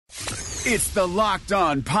It's the Locked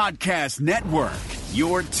On Podcast Network,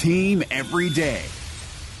 your team every day.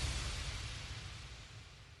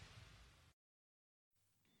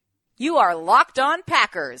 You are Locked On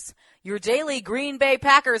Packers, your daily Green Bay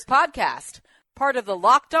Packers podcast, part of the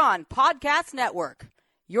Locked On Podcast Network,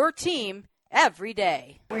 your team every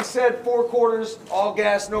day. We said 4 quarters, all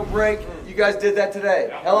gas, no break. You guys did that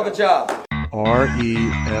today. Hell of a job.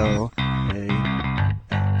 RELAX.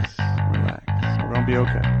 Relax. We're going to be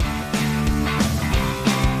okay.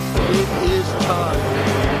 It is time.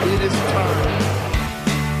 It is time.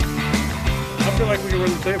 I feel like we can run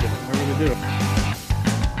the table. What are we going to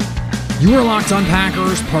do? You are Locked On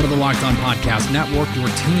Packers, part of the Locked On Podcast Network, your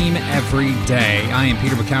team every day. I am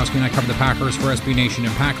Peter Bukowski, and I cover the Packers for SB Nation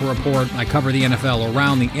and Packer Report. I cover the NFL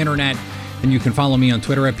around the internet, and you can follow me on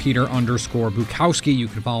Twitter at Peter_Bukowski. You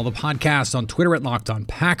can follow the podcast on Twitter at Locked On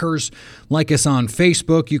Packers. Like us on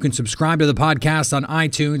Facebook. You can subscribe to the podcast on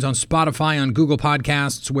iTunes, on Spotify, on Google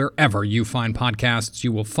Podcasts. Wherever you find podcasts,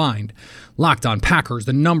 you will find Locked On Packers,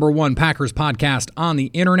 the #1 Packers podcast on the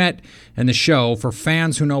internet, and the show for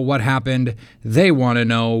fans who know what happened. They want to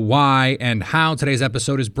know why and how. Today's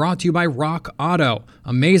episode is brought to you by Rock Auto.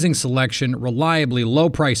 Amazing selection, reliably low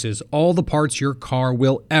prices, all the parts your car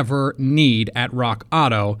will ever need at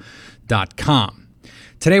rockauto.com.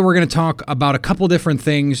 Today we're going to talk about a couple different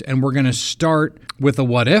things, and we're going to start with a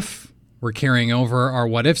what if. We're carrying over our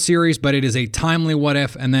What If series, but it is a timely what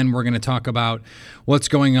if, and then we're going to talk about what's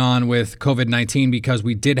going on with COVID-19 because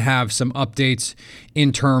we did have some updates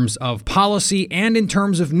in terms of policy and in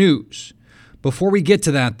terms of news. Before we get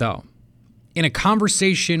to that, though, in a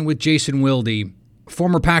conversation with Jason Wilde,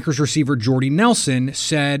 former Packers receiver Jordy Nelson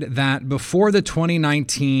said that before the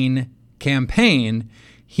 2019 campaign,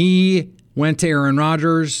 he went to Aaron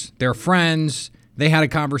Rodgers, their friends. They had a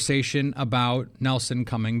conversation about Nelson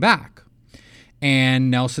coming back. And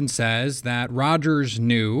Nelson says that Rodgers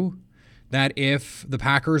knew that if the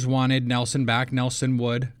Packers wanted Nelson back, Nelson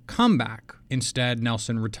would come back. Instead,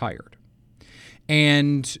 Nelson retired.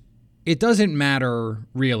 And it doesn't matter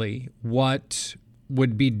really what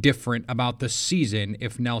would be different about the season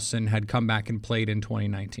if Nelson had come back and played in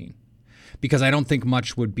 2019. Because I don't think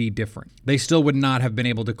much would be different. They still would not have been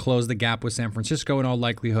able to close the gap with San Francisco in all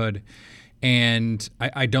likelihood. And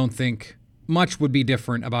I don't think much would be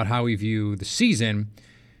different about how we view the season.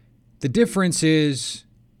 The difference is,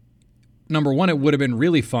 number one, it would have been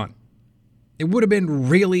really fun. It would have been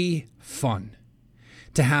really fun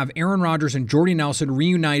to have Aaron Rodgers and Jordy Nelson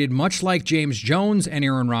reunited, much like James Jones and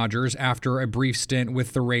Aaron Rodgers after a brief stint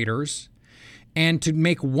with the Raiders, and to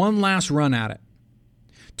make one last run at it,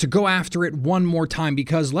 to go after it one more time,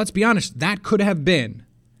 because let's be honest, that could have been,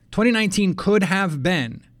 2019 could have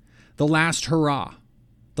been the last hurrah,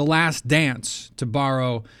 the last dance, to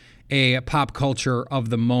borrow a pop culture of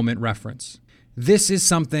the moment reference. This is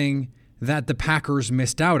something that the Packers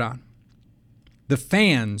missed out on. The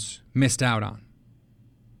fans missed out on.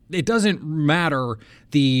 It doesn't matter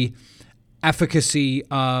the efficacy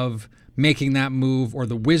of making that move or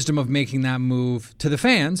the wisdom of making that move to the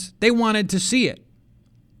fans. They wanted to see it.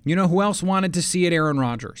 You know who else wanted to see it? Aaron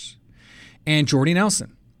Rodgers and Jordy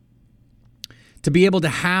Nelson. To be able to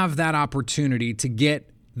have that opportunity to get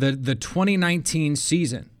the 2019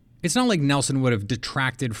 season. It's not like Nelson would have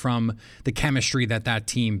detracted from the chemistry that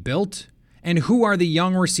team built. And who are the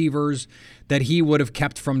young receivers that he would have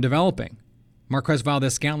kept from developing? Marquez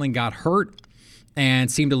Valdes-Scantling got hurt and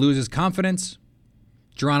seemed to lose his confidence.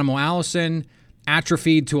 Geronimo Allison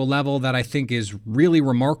atrophied to a level that I think is really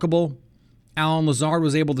remarkable. Allen Lazard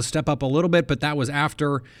was able to step up a little bit, but that was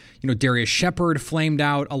after, Darius Shepard flamed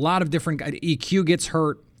out. A lot of different EQ gets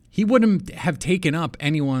hurt. He wouldn't have taken up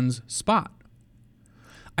anyone's spot.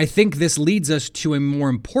 I think this leads us to a more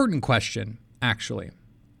important question, actually.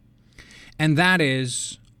 And that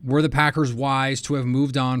is, were the Packers wise to have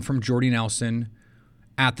moved on from Jordy Nelson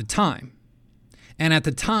at the time? And at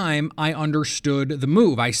the time, I understood the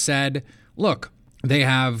move. I said, look, they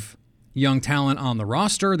have young talent on the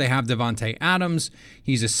roster. They have Devontae Adams.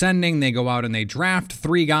 He's ascending. They go out and they draft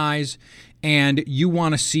 3 guys, and you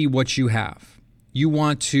want to see what you have. You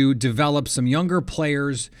want to develop some younger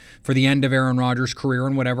players for the end of Aaron Rodgers' career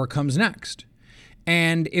and whatever comes next.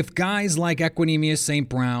 And if guys like Equanimeous St.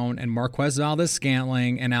 Brown and Marquez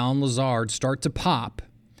Valdes-Scantling and Allen Lazard start to pop,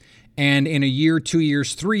 and in a year, 2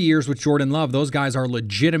 years, 3 years with Jordan Love, those guys are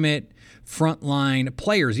legitimate frontline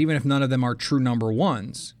players, even if none of them are true number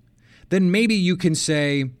ones, then maybe you can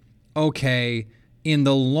say, okay, in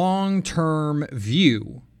the long-term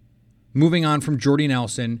view, moving on from Jordy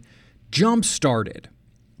Nelson jump-started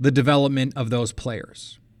the development of those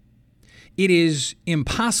players. It is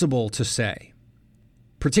impossible to say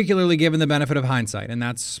particularly given the benefit of hindsight. And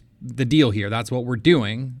that's the deal here. That's what we're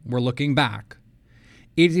doing. We're looking back.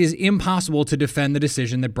 It is impossible to defend the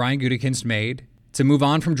decision that Brian Gutekunst made to move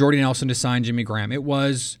on from Jordy Nelson to sign Jimmy Graham. It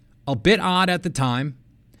was a bit odd at the time,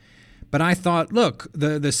 but I thought, look,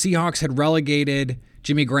 the Seahawks had relegated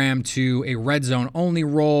Jimmy Graham to a red zone only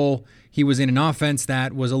role. He was in an offense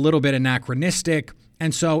that was a little bit anachronistic.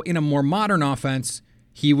 And so in a more modern offense,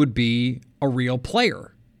 he would be a real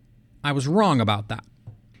player. I was wrong about that.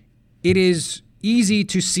 It is easy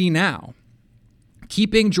to see now,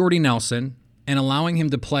 keeping Jordy Nelson and allowing him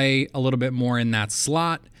to play a little bit more in that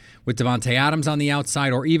slot with Davante Adams on the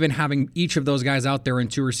outside, or even having each of those guys out there in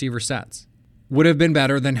 2 receiver sets, would have been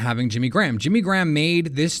better than having Jimmy Graham. Jimmy Graham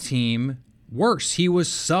made this team worse. He was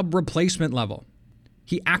sub-replacement level.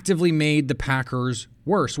 He actively made the Packers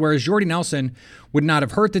worse, whereas Jordy Nelson would not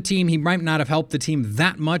have hurt the team. He might not have helped the team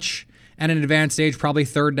that much at an advanced stage, probably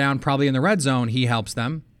third down, probably in the red zone. He helps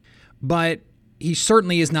them. But he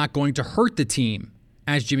certainly is not going to hurt the team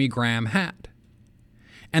as Jimmy Graham had.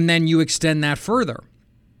 And then you extend that further.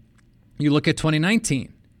 You look at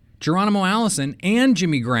 2019. Geronimo Allison and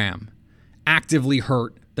Jimmy Graham actively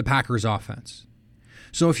hurt the Packers offense.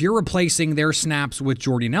 So if you're replacing their snaps with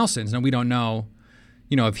Jordy Nelson's, now we don't know,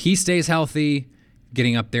 if he stays healthy,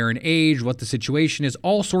 getting up there in age, what the situation is,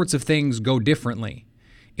 all sorts of things go differently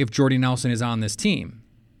if Jordy Nelson is on this team.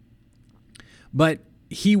 But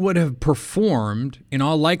he would have performed, in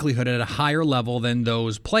all likelihood, at a higher level than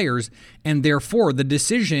those players, and therefore the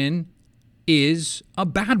decision is a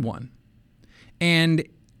bad one. And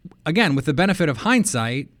again, with the benefit of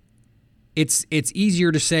hindsight, it's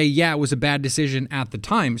easier to say, yeah, it was a bad decision at the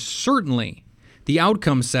time. Certainly, the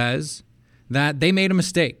outcome says that they made a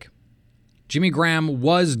mistake. Jimmy Graham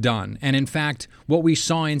was done. And in fact, what we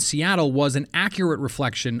saw in Seattle was an accurate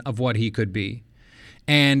reflection of what he could be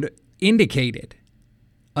and indicated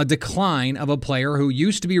a decline of a player who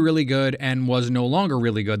used to be really good and was no longer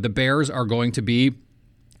really good. The Bears are going to be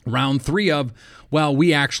round 3 of, well,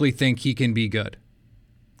 we actually think he can be good.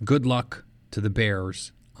 Good luck to the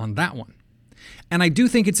Bears on that one. And I do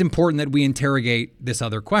think it's important that we interrogate this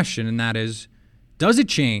other question, and that is, does it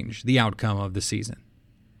change the outcome of the season?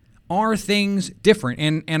 Are things different?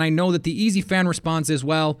 And I know that the easy fan response is,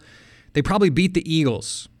 well, they probably beat the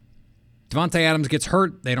Eagles. Davante Adams gets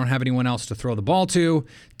hurt. They don't have anyone else to throw the ball to.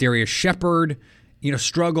 Darius Shepard,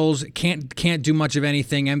 struggles, can't do much of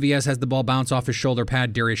anything. MVS has the ball bounce off his shoulder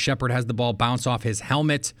pad. Darius Shepard has the ball bounce off his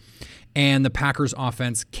helmet. And the Packers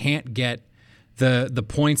offense can't get the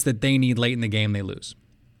points that they need late in the game. They lose.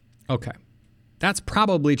 Okay. That's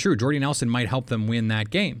probably true. Jordy Nelson might help them win that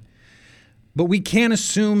game. But we can't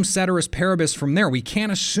assume ceteris paribus from there. We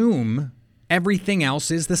can't assume everything else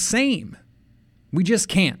is the same. We just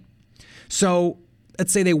can't. So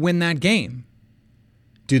let's say they win that game.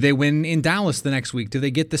 Do they win in Dallas the next week? Do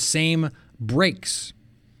they get the same breaks?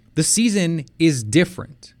 The season is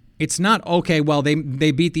different. It's not, okay, well, they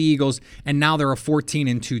beat the Eagles and now they're a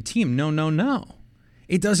 14-2 team. No.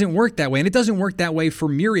 It doesn't work that way. And it doesn't work that way for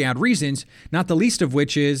myriad reasons, not the least of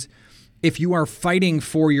which is if you are fighting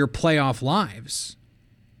for your playoff lives.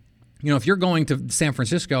 If you're going to San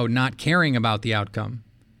Francisco not caring about the outcome,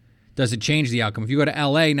 does it change the outcome? If you go to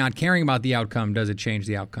LA not caring about the outcome, does it change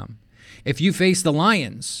the outcome? If you face the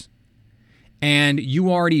Lions and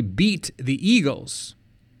you already beat the Eagles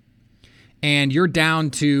and you're down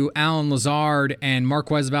to Allen Lazard and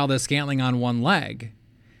Marquez Valdez-Scantling on one leg,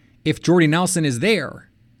 if Jordy Nelson is there,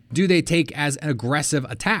 do they take as an aggressive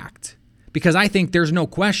attack? Because I think there's no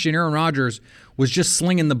question Aaron Rodgers was just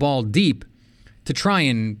slinging the ball deep to try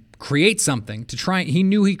and create something. He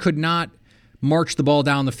knew he could not march the ball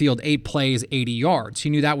down the field 8 plays, 80 yards.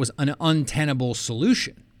 He knew that was an untenable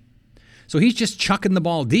solution. So he's just chucking the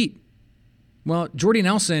ball deep. Well, Jordy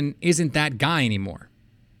Nelson isn't that guy anymore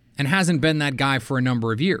and hasn't been that guy for a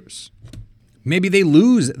number of years. Maybe they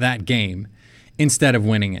lose that game instead of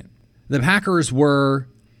winning it. The Packers were,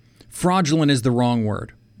 fraudulent is the wrong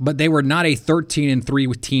word, but they were not a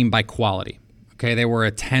 13-3 team by quality. Okay, they were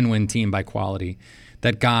a 10-win team by quality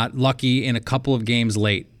that got lucky in a couple of games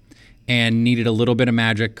late and needed a little bit of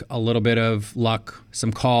magic, a little bit of luck,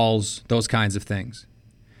 some calls, those kinds of things.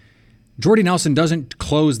 Jordy Nelson doesn't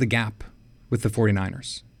close the gap with the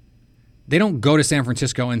 49ers. They don't go to San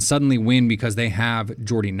Francisco and suddenly win because they have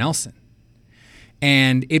Jordy Nelson.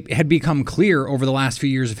 And it had become clear over the last few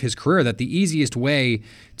years of his career that the easiest way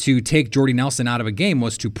to take Jordy Nelson out of a game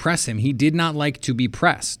was to press him. He did not like to be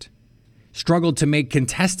pressed. Struggled to make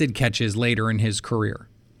contested catches later in his career.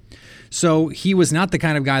 So he was not the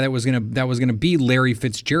kind of guy that was gonna be Larry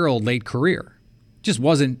Fitzgerald late career. Just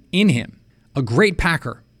wasn't in him. A great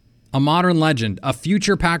Packer. a modern legend, a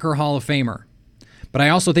future Packer Hall of Famer. But I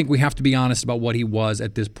also think we have to be honest about what he was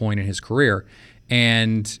at this point in his career.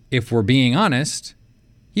 And if we're being honest,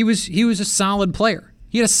 he was a solid player.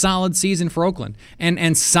 He had a solid season for Oakland.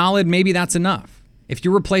 And solid, maybe that's enough. If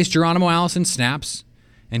you replace Geronimo Allison's snaps,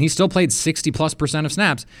 and he still played 60+% of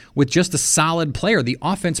snaps, with just a solid player, the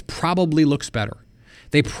offense probably looks better.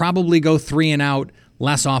 They probably go 3 and out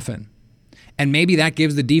less often. And maybe that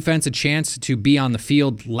gives the defense a chance to be on the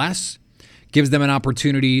field less, gives them an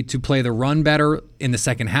opportunity to play the run better in the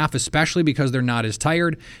second half, especially because they're not as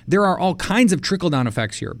tired. There are all kinds of trickle-down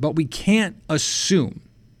effects here, but we can't assume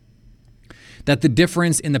that the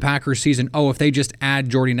difference in the Packers season, if they just add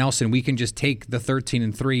Jordy Nelson, we can just take the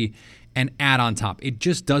 13-3 and add on top. It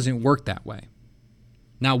just doesn't work that way.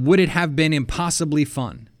 Now, would it have been impossibly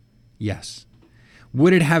fun? Yes.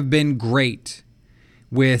 Would it have been great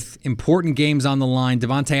with important games on the line?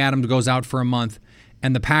 Devontae Adams goes out for a month,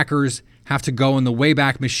 and the Packers have to go in the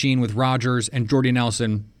Wayback Machine with Rodgers and Jordy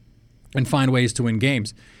Nelson and find ways to win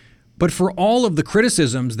games. But for all of the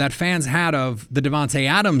criticisms that fans had of the Devontae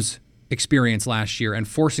Adams experience last year and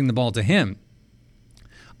forcing the ball to him,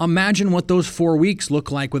 imagine what those 4 weeks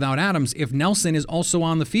look like without Adams if Nelson is also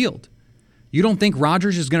on the field. You don't think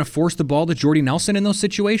Rodgers is going to force the ball to Jordy Nelson in those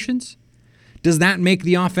situations? Does that make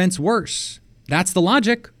the offense worse? That's the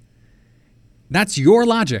logic. That's your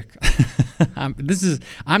logic.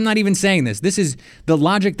 I'm not even saying this. This is the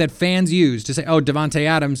logic that fans use to say, Devontae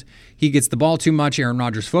Adams, he gets the ball too much. Aaron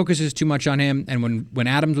Rodgers focuses too much on him. And when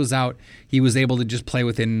Adams was out, he was able to just play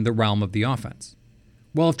within the realm of the offense.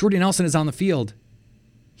 Well, if Jordy Nelson is on the field,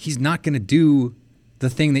 he's not going to do the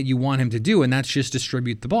thing that you want him to do, and that's just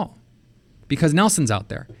distribute the ball. Because Nelson's out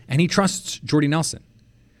there, and he trusts Jordy Nelson.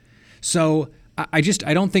 So I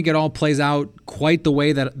don't think it all plays out quite the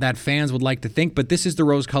way that fans would like to think, but this is the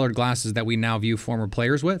rose-colored glasses that we now view former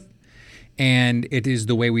players with, and it is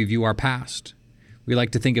the way we view our past. We like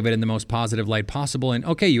to think of it in the most positive light possible, and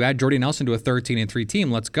okay, you add Jordy Nelson to a 13-3 team,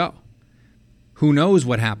 let's go. Who knows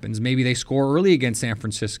what happens? Maybe they score early against San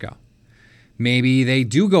Francisco. Maybe they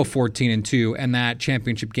do go 14-2, and that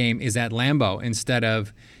championship game is at Lambeau instead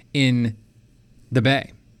of in the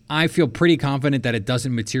Bay. I feel pretty confident that it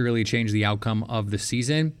doesn't materially change the outcome of the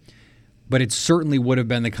season, but it certainly would have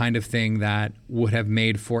been the kind of thing that would have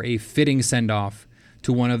made for a fitting send-off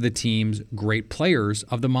to one of the team's great players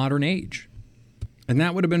of the modern age. And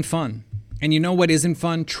that would have been fun. And you know what isn't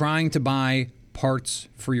fun? Trying to buy parts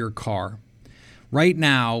for your car. Right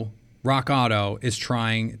now, Rock Auto is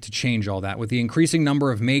trying to change all that. With the increasing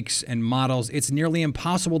number of makes and models, it's nearly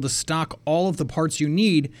impossible to stock all of the parts you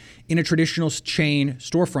need in a traditional chain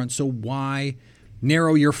storefront. So why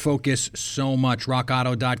narrow your focus so much?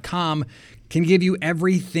 RockAuto.com can give you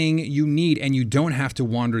everything you need, and you don't have to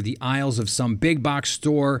wander the aisles of some big box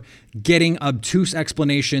store getting obtuse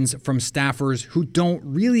explanations from staffers who don't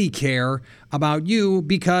really care about you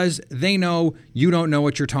because they know you don't know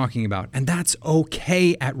what you're talking about. And that's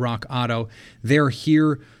okay at Rock Auto. They're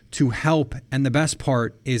here to help, and the best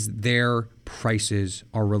part is their prices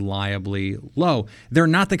are reliably low. They're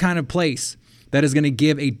not the kind of place that is going to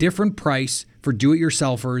give a different price for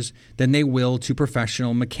do-it-yourselfers than they will to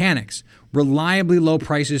professional mechanics. Reliably low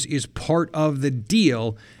prices is part of the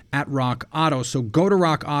deal at Rock Auto. So go to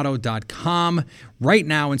rockauto.com right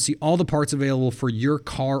now and see all the parts available for your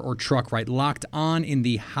car or truck, right? Locked on in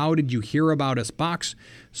the How Did You Hear About Us box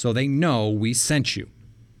so they know we sent you.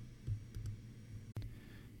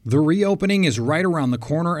 The reopening is right around the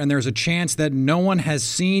corner, and there's a chance that no one has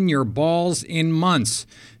seen your balls in months.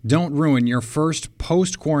 Don't ruin your first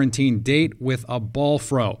post-quarantine date with a ball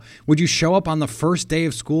fro. Would you show up on the first day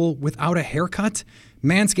of school without a haircut?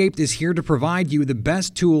 Manscaped is here to provide you the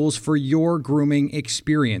best tools for your grooming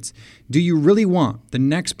experience. Do you really want the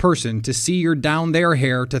next person to see your down there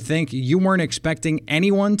hair to think you weren't expecting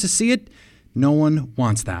anyone to see it? No one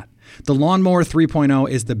wants that. The Lawnmower 3.0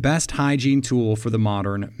 is the best hygiene tool for the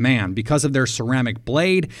modern man. Because of their ceramic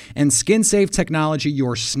blade and skin-safe technology,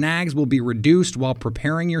 your snags will be reduced while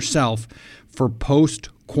preparing yourself for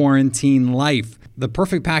post-quarantine life. The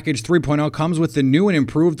Perfect Package 3.0 comes with the new and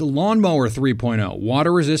improved Lawnmower 3.0,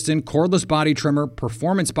 water-resistant, cordless body trimmer,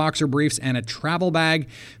 performance boxer briefs, and a travel bag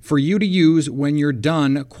for you to use when you're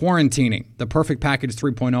done quarantining. The Perfect Package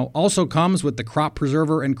 3.0 also comes with the Crop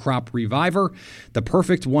Preserver and Crop Reviver, the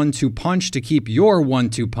perfect 1-2 punch to keep your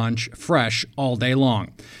 1-2 punch fresh all day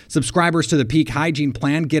long. Subscribers to the Peak Hygiene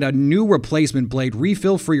Plan get a new replacement blade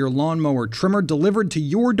refill for your lawnmower trimmer delivered to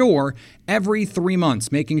your door every 3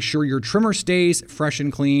 months, making sure your trimmer stays fresh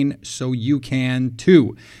and clean so you can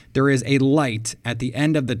too. There is a light at the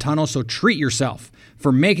end of the tunnel, so treat yourself.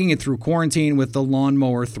 for making it through quarantine with the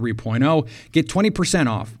Lawnmower 3.0. Get 20%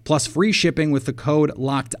 off plus free shipping with the code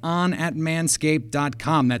LOCKEDON at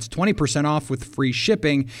manscaped.com. That's 20% off with free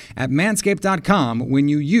shipping at manscaped.com when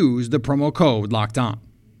you use the promo code LOCKEDON.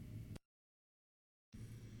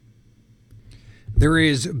 There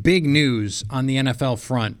is big news on the NFL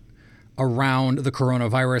front around the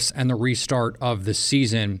coronavirus and the restart of the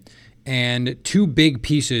season. And two big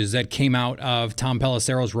pieces that came out of Tom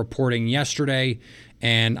Pelissero's reporting yesterday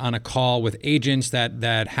and on a call with agents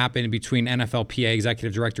that happened between NFLPA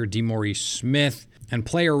Executive Director DeMaurice Smith and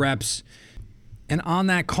player reps. And on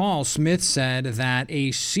that call, Smith said that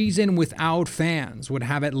a season without fans would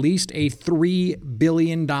have at least a $3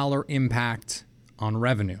 billion impact on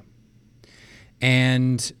revenue.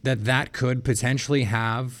 And that could potentially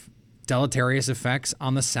have deleterious effects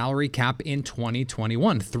on the salary cap in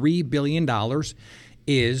 2021. $3 billion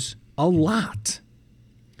is a lot.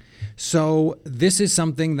 So this is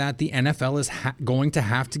something that the NFL is going to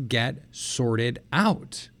have to get sorted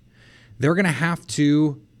out. They're going to have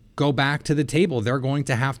to go back to the table. They're going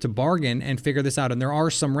to have to bargain and figure this out. And there are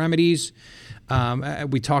some remedies.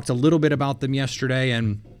 We talked a little bit about them yesterday.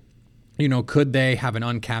 And, could they have an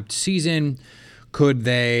uncapped season? Could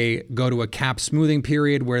they go to a cap smoothing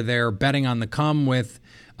period where they're betting on the come with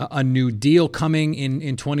a new deal coming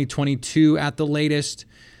in 2022 at the latest?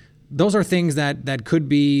 Those are things that could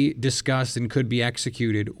be discussed and could be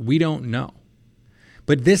executed. We don't know.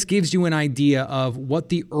 But this gives you an idea of what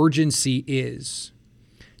the urgency is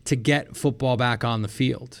to get football back on the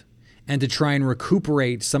field and to try and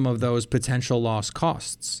recuperate some of those potential lost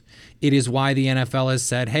costs. It is why the NFL has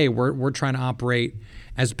said, hey, we're trying to operate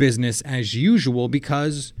as business as usual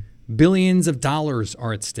because billions of dollars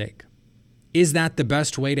are at stake. Is that the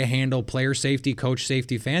best way to handle player safety, coach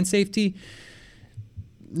safety, fan safety?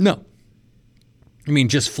 No. I mean,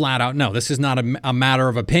 just flat out, no. This is not a matter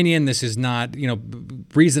of opinion. This is not,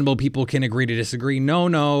 reasonable people can agree to disagree.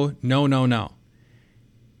 No.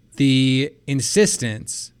 The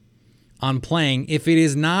insistence on playing, if it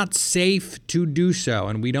is not safe to do so,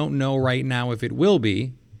 and we don't know right now if it will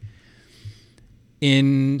be,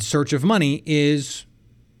 in search of money, is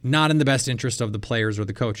not in the best interest of the players or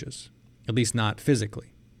the coaches, at least not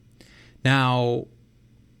physically. Now,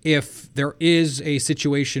 if there is a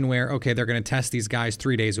situation where, okay, they're going to test these guys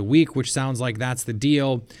 3 days a week, which sounds like that's the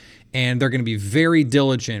deal, and they're going to be very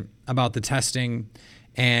diligent about the testing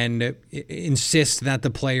and insist that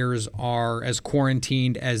the players are as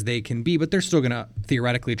quarantined as they can be, but they're still going to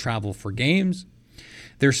theoretically travel for games.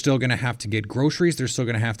 They're still going to have to get groceries. They're still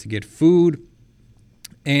going to have to get food.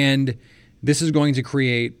 And this is going to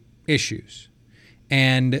create issues.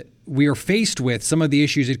 And we are faced with some of the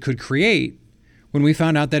issues it could create when we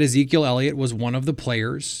found out that Ezekiel Elliott was one of the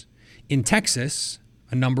players in Texas.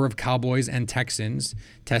 A number of Cowboys and Texans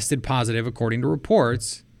tested positive, according to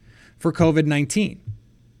reports, for COVID-19.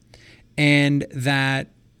 And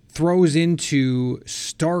that throws into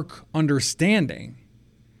stark understanding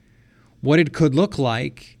what it could look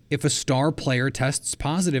like if a star player tests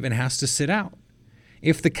positive and has to sit out.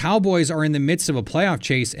 If the Cowboys are in the midst of a playoff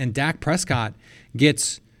chase and Dak Prescott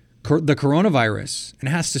gets the coronavirus and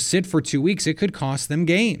has to sit for 2 weeks, it could cost them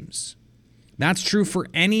games. That's true for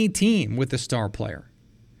any team with a star player.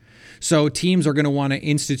 So teams are going to want to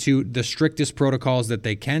institute the strictest protocols that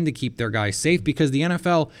they can to keep their guys safe because the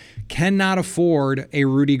NFL cannot afford a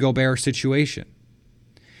Rudy Gobert situation.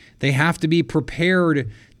 They have to be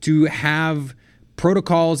prepared to have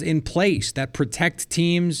protocols in place that protect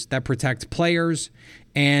teams, that protect players,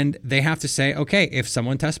 and they have to say, okay, if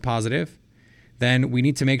someone tests positive, then we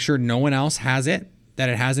need to make sure no one else has it, that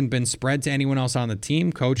it hasn't been spread to anyone else on the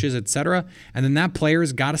team, coaches, etc. And then that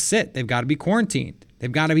player's got to sit. They've got to be quarantined.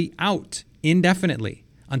 They've got to be out indefinitely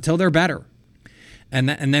until they're better. And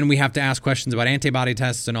then we have to ask questions about antibody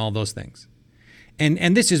tests and all those things.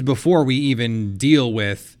 And this is before we even deal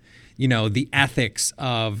with, the ethics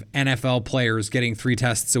of NFL players getting 3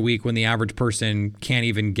 tests a week when the average person can't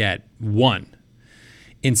even get 1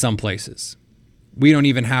 in some places. We don't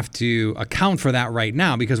even have to account for that right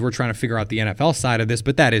now because we're trying to figure out the NFL side of this,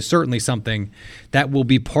 but that is certainly something that will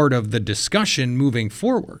be part of the discussion moving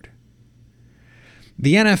forward.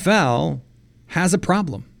 The NFL has a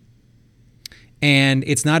problem. And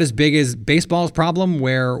it's not as big as baseball's problem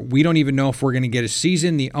where we don't even know if we're going to get a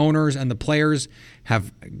season. The owners and the players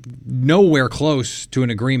have nowhere close to an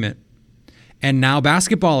agreement. And now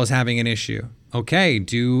basketball is having an issue. Okay,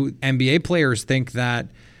 do NBA players think that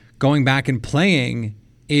going back and playing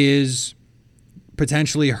is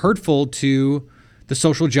potentially hurtful to the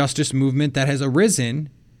social justice movement that has arisen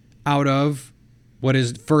out of what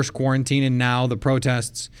is first quarantine and now the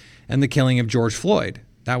protests and the killing of George Floyd.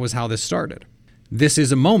 That was how this started. This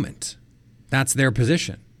is a moment. That's their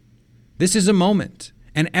position. This is a moment.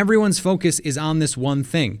 And everyone's focus is on this one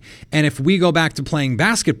thing. And if we go back to playing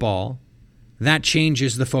basketball, that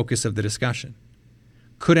changes the focus of the discussion.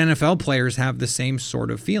 Could NFL players have the same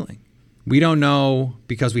sort of feeling? We don't know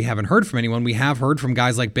because we haven't heard from anyone. We have heard from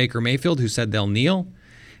guys like Baker Mayfield who said they'll kneel.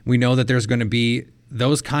 We know that there's going to be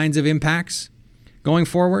those kinds of impacts going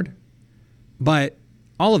forward. But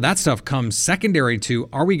all of that stuff comes secondary to,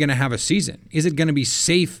 are we going to have a season? Is it going to be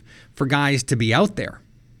safe for guys to be out there?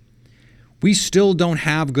 We still don't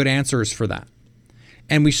have good answers for that.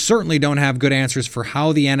 And we certainly don't have good answers for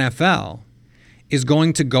how the NFL is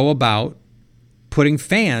going to go about putting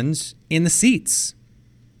fans in the seats.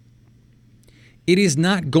 It is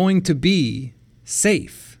not going to be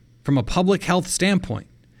safe from a public health standpoint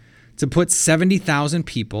to put 70,000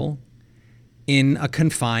 people in a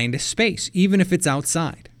confined space, even if it's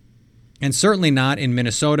outside. And certainly not in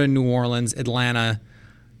Minnesota, New Orleans, Atlanta,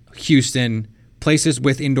 Houston, places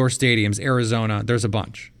with indoor stadiums, Arizona, there's a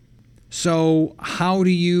bunch. So how do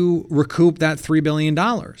you recoup that $3 billion?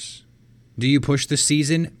 Do you push the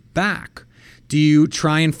season back? Do you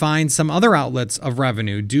try and find some other outlets of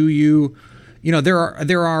revenue? Do you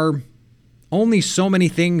there are only so many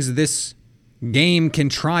things this game can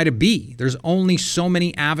try to be. There's only so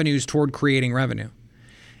many avenues toward creating revenue.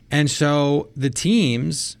 And so the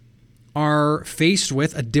teams are faced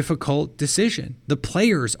with a difficult decision. The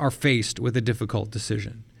players are faced with a difficult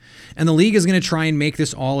decision. And the league is going to try and make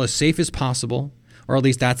this all as safe as possible, or at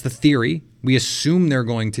least that's the theory. We assume they're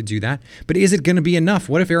going to do that. But is it going to be enough?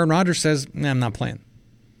 What if Aaron Rodgers says, I'm not playing?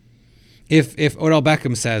 If Odell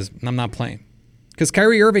Beckham says, I'm not playing? Because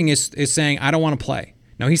Kyrie Irving is saying, I don't want to play.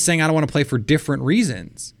 Now, he's saying I don't want to play for different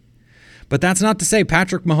reasons. But that's not to say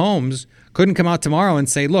Patrick Mahomes couldn't come out tomorrow and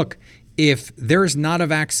say, look, if there's not a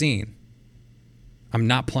vaccine, I'm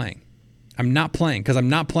not playing. I'm not playing because I'm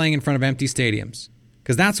not playing in front of empty stadiums.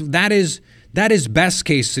 Because that is best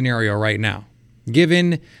case scenario right now.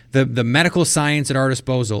 Given the medical science at our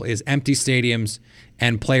disposal is empty stadiums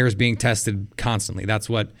and players being tested constantly. That's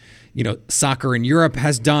what soccer in Europe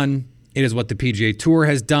has done. It is what the PGA Tour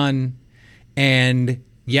has done. And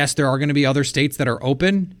yes, there are going to be other states that are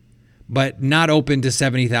open, but not open to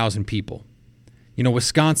 70,000 people.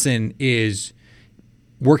 Wisconsin is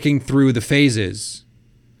working through the phases,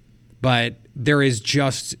 but there is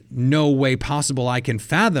just no way possible I can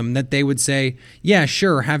fathom that they would say, yeah,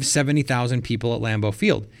 sure, have 70,000 people at Lambeau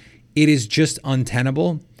Field. It is just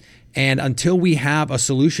untenable. And until we have a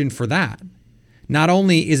solution for that, not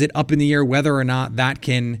only is it up in the air whether or not that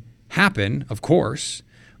can happen, of course,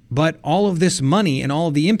 but all of this money and all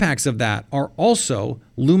of the impacts of that are also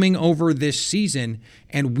looming over this season,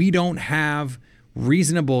 and we don't have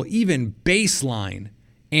reasonable, even baseline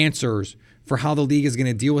answers for how the league is going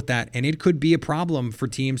to deal with that. And it could be a problem for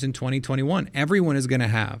teams in 2021. Everyone is going to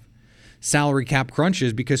have salary cap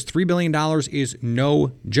crunches because $3 billion is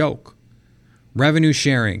no joke. Revenue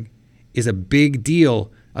sharing is a big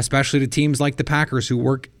deal, especially to teams like the Packers who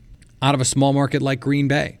work out of a small market like Green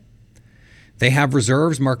Bay. They have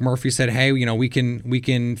reserves. Mark Murphy said, hey, we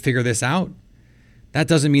can figure this out. That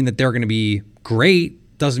doesn't mean that they're going to be great.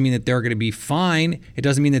 Doesn't mean that they're going to be fine. It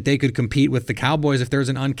doesn't mean that they could compete with the Cowboys if there's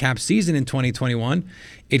an uncapped season in 2021.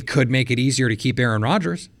 It could make it easier to keep Aaron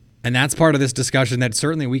Rodgers. And that's part of this discussion that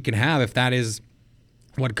certainly we can have if that is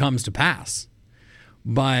what comes to pass.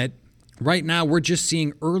 But right now, we're just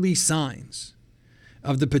seeing early signs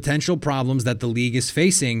of the potential problems that the league is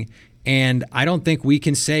facing. And I don't think we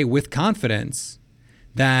can say with confidence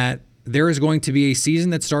that there is going to be a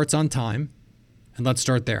season that starts on time. And let's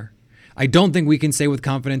start there. I don't think we can say with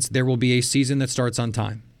confidence there will be a season that starts on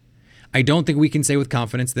time. I don't think we can say with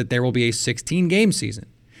confidence that there will be a 16-game season.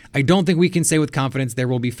 I don't think we can say with confidence there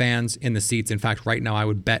will be fans in the seats. In fact, right now I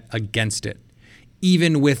would bet against it,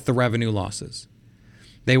 even with the revenue losses.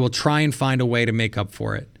 They will try and find a way to make up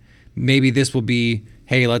for it. Maybe this will be,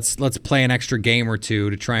 hey, let's play an extra game or two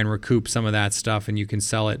to try and recoup some of that stuff, and you can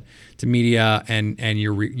sell it to media, and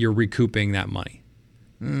you're recouping that money.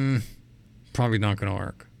 Probably not going to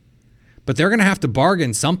work. But they're going to have to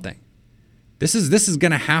bargain something. This is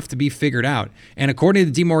going to have to be figured out. And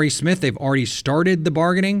according to DeMaurice Smith, they've already started the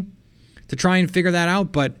bargaining to try and figure that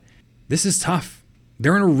out. But this is tough.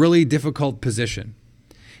 They're in a really difficult position.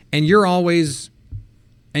 And you're often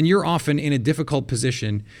in a difficult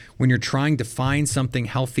position when you're trying to find something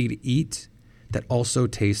healthy to eat that also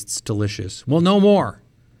tastes delicious. Well, no more,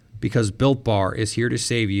 because Built Bar is here to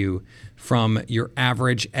save you from your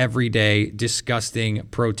average, everyday, disgusting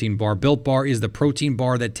protein bar. Built Bar is the protein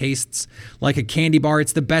bar that tastes like a candy bar.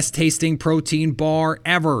 It's the best tasting protein bar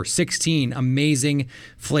ever. 16 amazing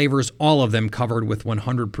flavors, all of them covered with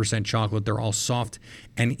 100% chocolate. They're all soft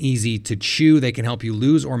and easy to chew. They can help you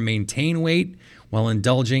lose or maintain weight while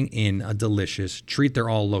indulging in a delicious treat. They're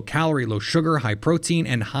all low calorie, low sugar, high protein,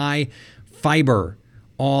 and high fiber.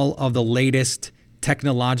 All of the latest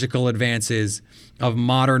technological advances of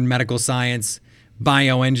modern medical science,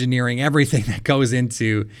 bioengineering, everything that goes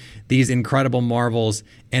into these incredible marvels.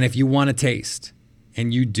 And if you want to taste,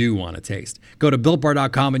 and you do want to taste, go to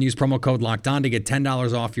BuiltBar.com and use promo code LOCKEDON to get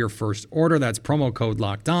 $10 off your first order. That's promo code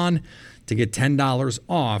LOCKEDON to get $10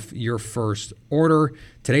 off your first order.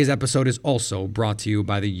 Today's episode is also brought to you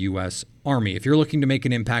by the U.S. Army. If you're looking to make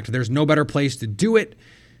an impact, there's no better place to do it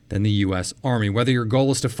than the U.S. Army. Whether your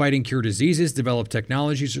goal is to fight and cure diseases, develop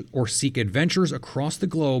technologies, or seek adventures across the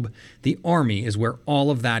globe, the Army is where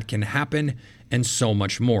all of that can happen and so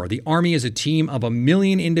much more. The Army is a team of 1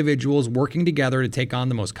 million individuals working together to take on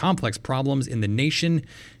the most complex problems in the nation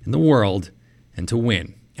and the world and to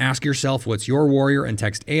win. Ask yourself what's your warrior and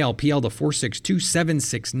text ALPL to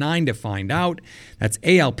 462-769 to find out. That's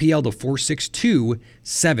ALPL to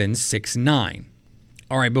 462-769.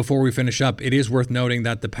 All right, before we finish up, it is worth noting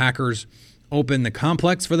that the Packers open the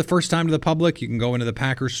complex for the first time to the public. You can go into the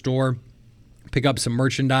Packers store, pick up some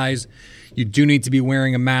merchandise. You do need to be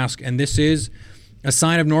wearing a mask, and this is a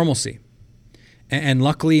sign of normalcy. And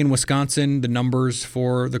luckily in Wisconsin, the numbers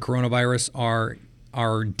for the coronavirus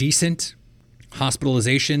are decent.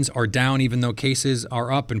 Hospitalizations are down, even though cases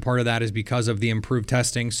are up, and part of that is because of the improved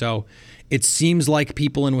testing. So it seems like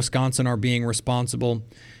people in Wisconsin are being responsible.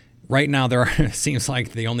 Right now, seems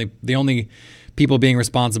like the only people being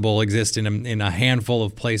responsible exist in a handful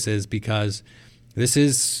of places, because this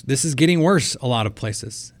is getting worse a lot of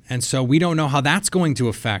places. And so we don't know how that's going to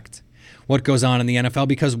affect what goes on in the NFL,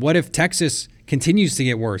 because what if Texas continues to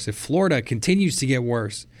get worse? If Florida continues to get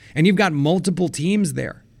worse, and you've got multiple teams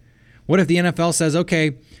there? What if the NFL says,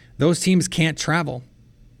 okay, those teams can't travel?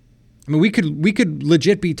 I mean, we could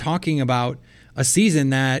legit be talking about a season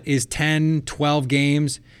that is 10, 12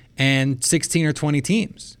 games and 16 or 20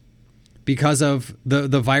 teams because of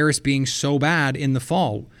the virus being so bad in the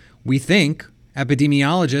fall. We think,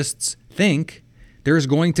 epidemiologists think, there's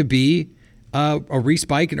going to be a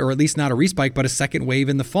respike, or at least not a respike, but a second wave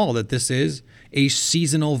in the fall, that this is a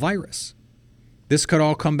seasonal virus. This could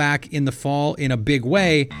all come back in the fall in a big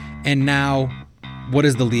way, and now what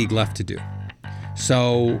is the league left to do?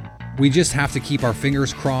 So we just have to keep our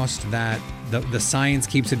fingers crossed that the science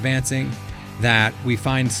keeps advancing, that we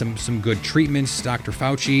find some good treatments. Dr.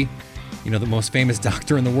 Fauci, the most famous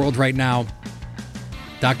doctor in the world right now,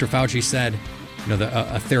 Dr. Fauci said,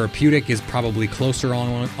 a therapeutic is probably closer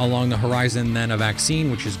along the horizon than a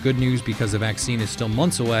vaccine, which is good news because the vaccine is still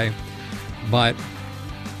months away. But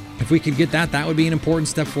if we could get that would be an important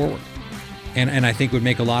step forward. And I think would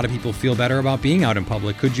make a lot of people feel better about being out in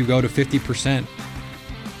public. Could you go to 50%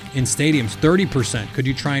 in stadiums, 30%? Could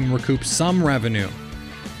you try and recoup some revenue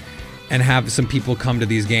and have some people come to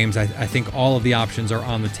these games? I think all of the options are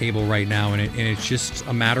on the table right now, and it's just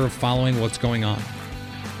a matter of following what's going on.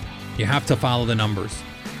 You have to follow the numbers.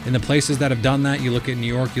 In the places that have done that, you look at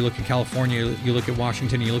New York, you look at California, you look at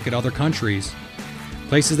Washington, you look at other countries,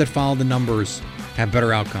 places that follow the numbers have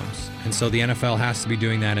better outcomes. And so the NFL has to be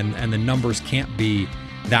doing that, and the numbers can't be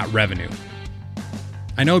that revenue.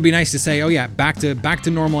 I know it'd be nice to say, oh yeah, back to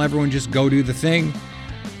normal, everyone just go do the thing.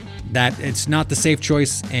 That it's not the safe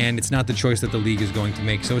choice, and it's not the choice that the league is going to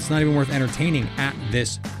make. So it's not even worth entertaining at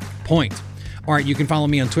this point. All right, you can follow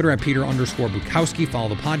me on Twitter at Peter_Bukowski. Follow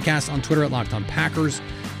the podcast on Twitter at Locked On Packers.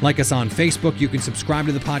 Like us on Facebook. You can subscribe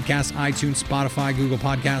to the podcast, iTunes, Spotify, Google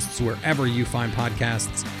Podcasts, wherever you find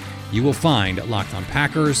podcasts. You will find Locked On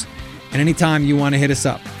Packers. And anytime you want to hit us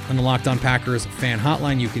up on the Locked On Packers fan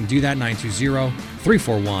hotline, you can do that,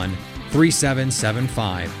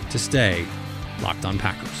 920-341-3775, to stay Locked On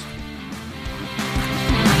Packers.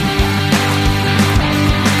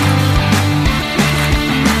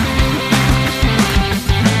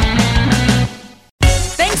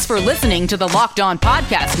 Thanks for listening to the Locked On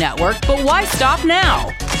Podcast Network, but why stop now?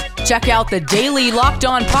 Check out the daily Locked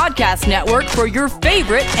On Podcast Network for your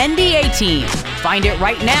favorite NBA team. Find it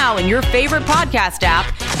right now in your favorite podcast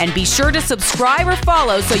app, and be sure to subscribe or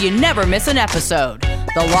follow so you never miss an episode.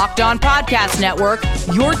 The Locked On Podcast Network,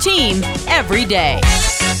 your team every day.